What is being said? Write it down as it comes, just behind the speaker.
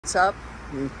What's up,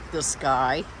 this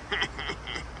guy?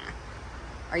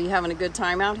 Are you having a good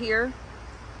time out here?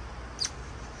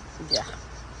 Yeah,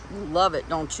 you love it,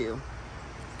 don't you?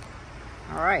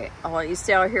 All right, I'll let you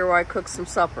stay out here while I cook some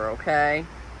supper, okay?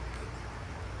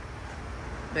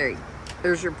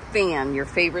 There's your fan, your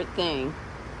favorite thing.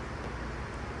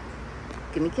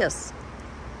 Give me a kiss.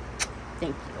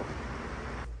 Thank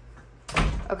you.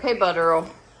 Okay, Bud Earl,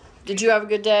 did you have a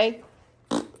good day?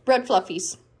 Bread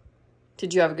fluffies.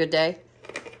 Did you have a good day?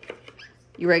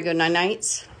 You ready to go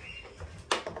night-nights?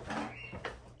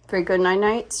 Ready to go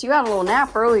night-nights? You had a little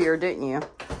nap earlier, didn't you?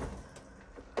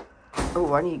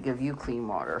 Oh, I need to give you clean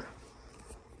water.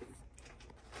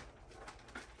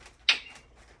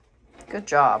 Good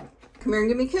job. Come here and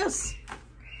give me a kiss.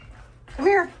 Come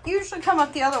here. You usually come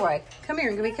up the other way. Come here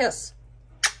and give me a kiss.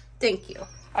 Thank you.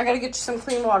 I gotta get you some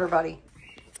clean water, buddy.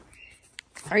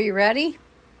 Are you ready?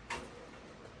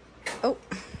 Oh.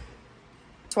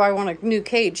 That's why I want a new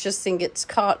cage. This thing gets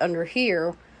caught under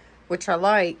here, which I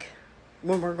like.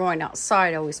 When we're going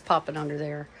outside, I always pop it under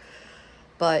there.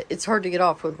 But it's hard to get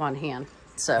off with one hand.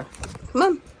 So, come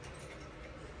on.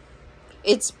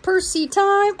 It's Percy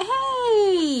time.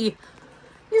 Hey!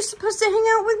 You're supposed to hang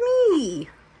out with me.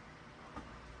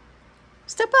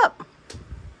 Step up.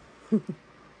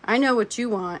 I know what you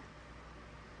want.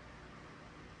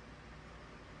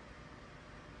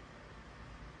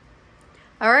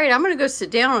 All right, I'm going to go sit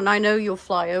down, and I know you'll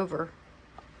fly over.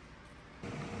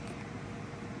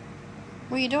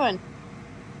 What are you doing?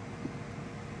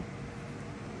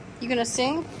 You going to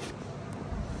sing?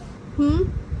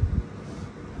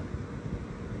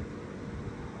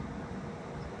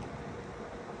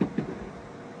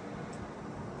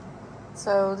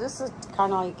 So this is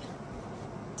kind of like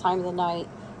time of the night.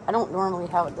 I don't normally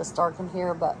have it this dark in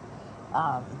here, but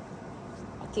I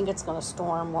think it's going to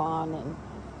storm one, and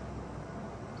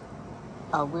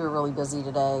we were really busy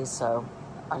today, so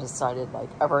I decided, like,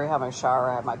 I've already had my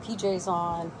shower, I have my PJs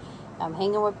on, I'm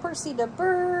hanging with Percy the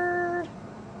bird,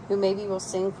 who maybe will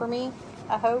sing for me,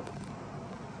 I hope.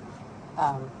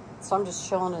 So I'm just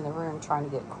chilling in the room trying to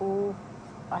get cool.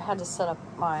 I had to set up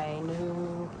my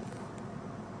new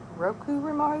Roku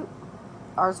remote.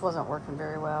 Ours wasn't working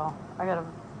very well. I got a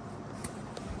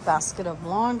basket of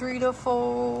laundry to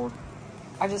fold.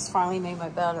 I just finally made my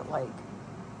bed at like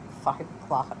 5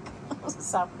 o'clock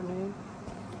this afternoon.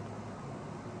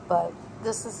 But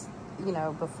this is, you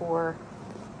know, before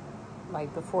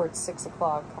it's 6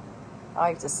 o'clock. I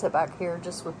like to sit back here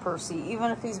just with Percy,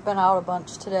 even if he's been out a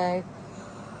bunch today.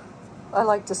 I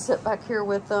like to sit back here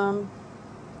with him,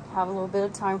 have a little bit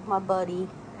of time with my buddy,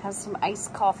 have some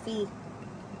iced coffee.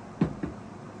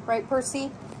 Right, Percy?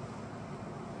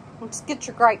 Let's get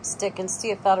your gripe stick and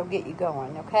see if that'll get you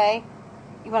going, okay?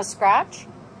 You want to scratch?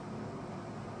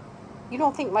 You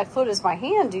don't think my foot is my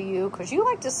hand, do you? Because you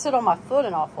like to sit on my foot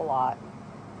an awful lot.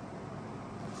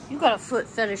 You got a foot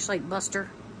fetish like Buster.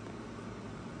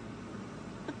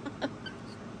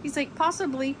 He's like,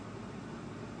 possibly.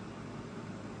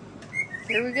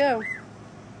 Here we go.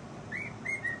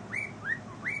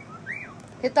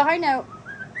 Hit the high note.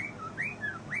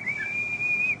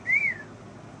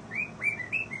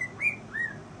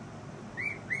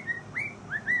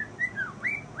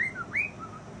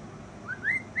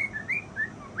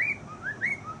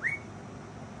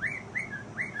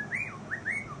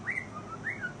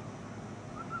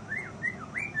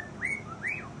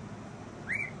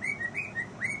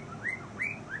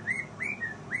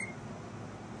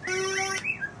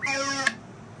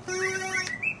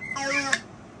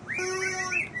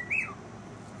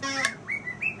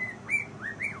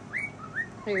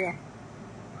 There you go.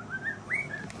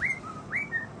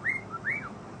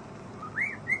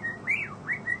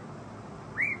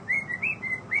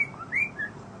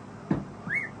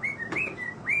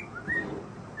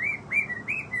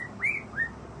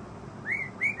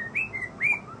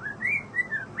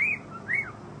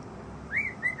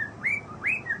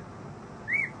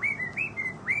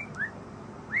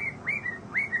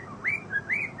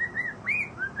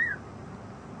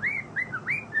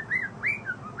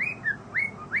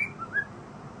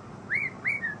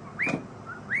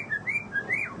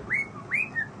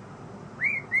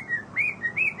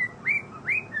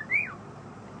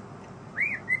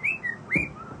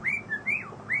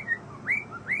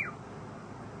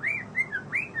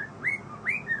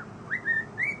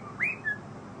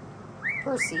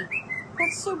 Percy,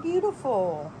 that's so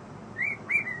beautiful.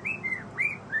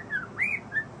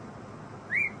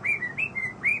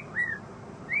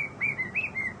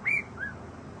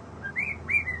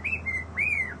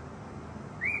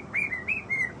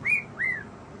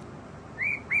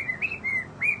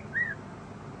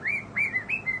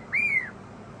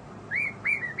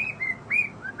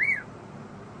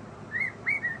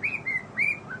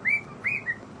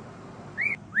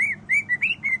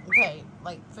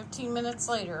 15 minutes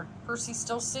later. Percy's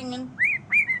still singing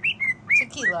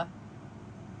Tequila.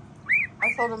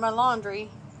 I folded my laundry,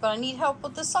 but I need help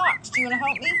with the socks. Do you want to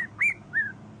help me?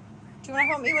 Do you want to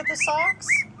help me with the socks?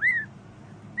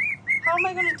 How am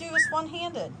I going to do this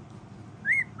one-handed?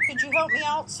 Could you help me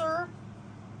out, sir?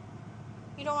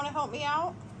 You don't want to help me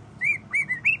out?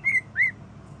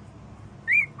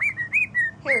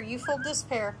 Here, you fold this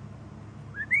pair.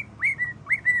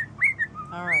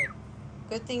 All right.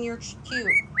 Good thing you're cute,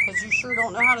 because you sure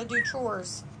don't know how to do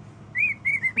chores.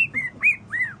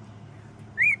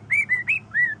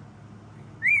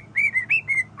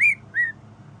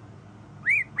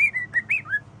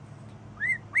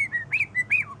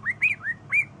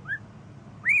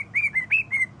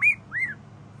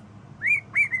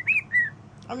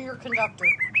 I'm your conductor.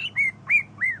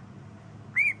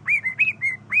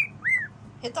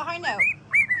 Hit the high note.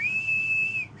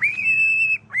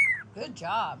 Good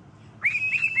job.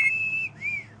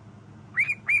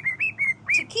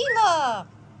 Tequila.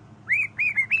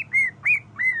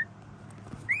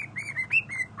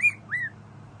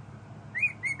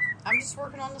 I'm just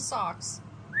working on the socks.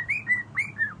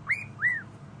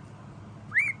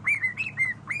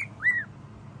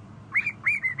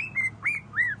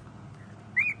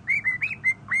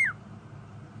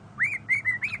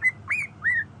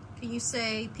 Can you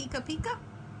say pika pika?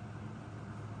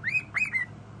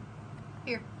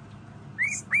 Here.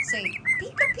 Say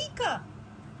pika pika.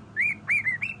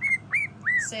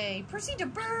 Say Percy the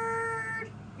bird.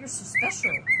 You're so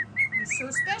special. You're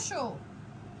so special.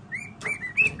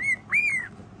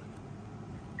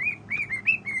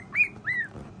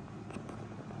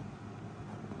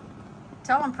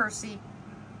 Tell him, Percy.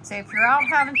 Say if you're out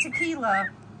having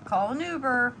tequila, call an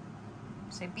Uber.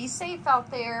 Say be safe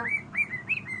out there.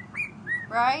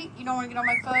 Right? You don't want to get on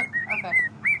my foot? Okay.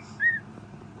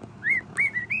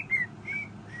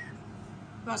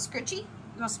 You want a scritchy?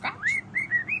 You want to scratch?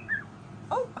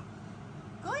 Oh,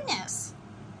 goodness.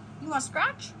 You want to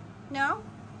scratch? No?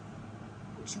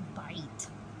 Don't you bite.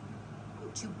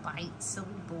 Don't you bite, silly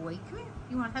boy. Come here.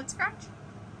 You want a head scratch?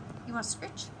 You want to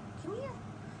scritch? Come here.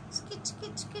 Skitch,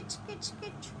 skitch, skitch, skitch,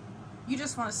 skitch. You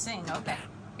just want to sing. Okay.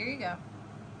 Here you go.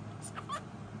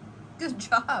 Good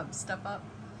job. Step up.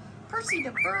 Percy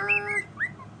the bird.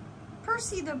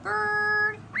 Percy the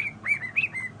bird.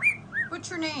 What's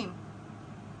your name?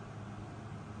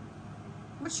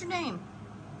 What's your name?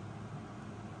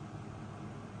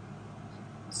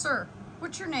 Sir,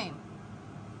 what's your name?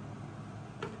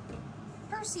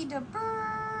 Percy the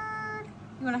bird.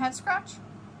 You want a head scratch?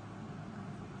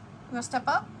 You want to step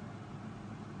up?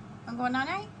 I'm going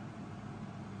night-night?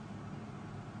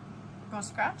 You want to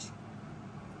scratch?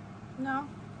 No?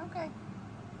 Okay.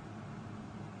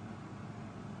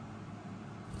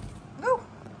 Woo!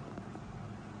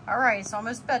 All right, it's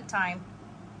almost bedtime.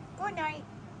 Good night.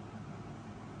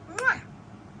 Mwah.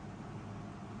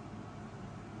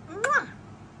 Mwah.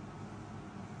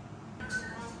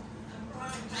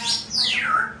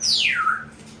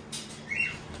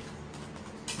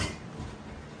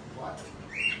 What?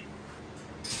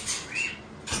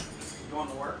 You going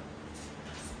to work?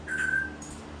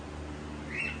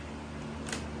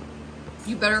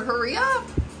 You better hurry up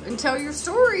and tell your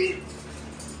story.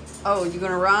 Oh, you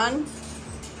gonna run?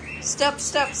 Steps,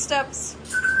 steps, steps.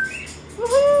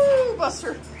 Woohoo,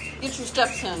 Buster. Get your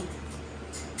steps in.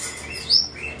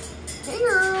 Hey,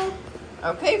 Earl.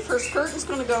 Okay, first curtain's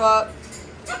gonna go up.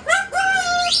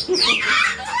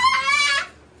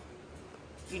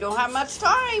 You don't have much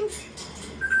time.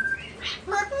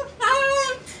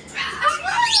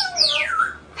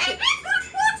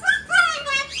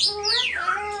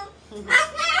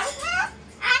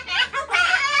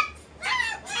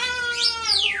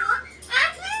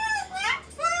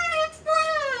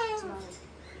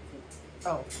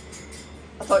 Oh,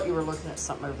 I thought you were looking at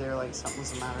something over there, like something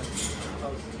was the matter.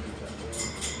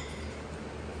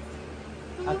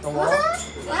 At the wall?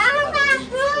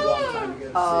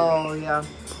 Oh, yeah.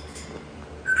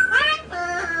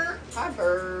 Hi,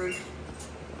 bird.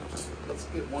 Let's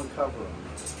get one cover on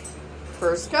it.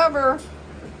 First cover.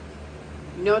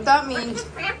 You know what that means.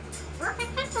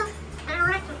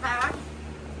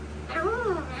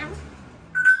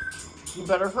 You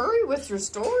better hurry with your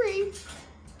story.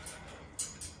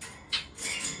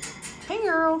 Hey,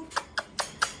 Earl.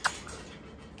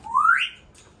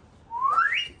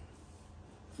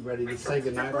 You ready to say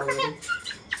goodnight already?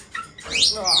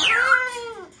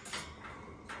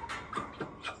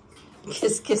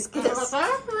 Kiss, kiss, kiss.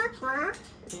 Yeah.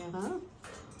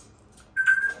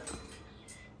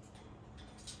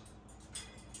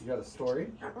 You got a story?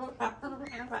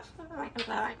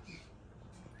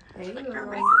 Hey,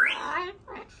 Earl.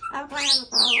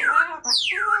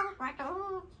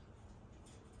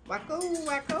 Wacko,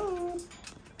 wacko.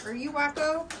 Are you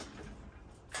wacko?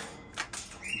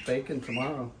 Bacon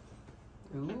tomorrow.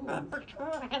 Ooh.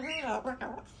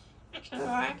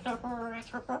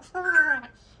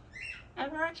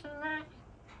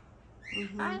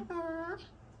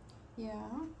 Yeah.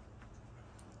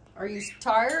 Are you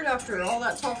tired after all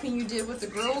that talking you did with the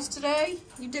girls today?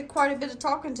 You did quite a bit of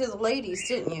talking to the ladies,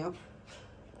 didn't you?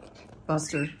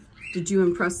 Buster, did you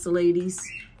impress the ladies?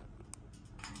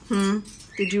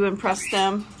 Did you impress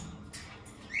them?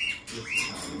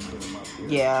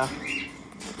 Yeah.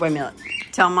 Wait a minute.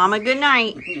 Tell Mama good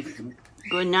night.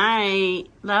 Good night.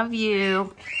 Love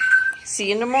you. See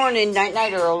you in the morning. Night,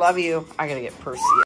 night, Earl. Love you. I gotta get Percy.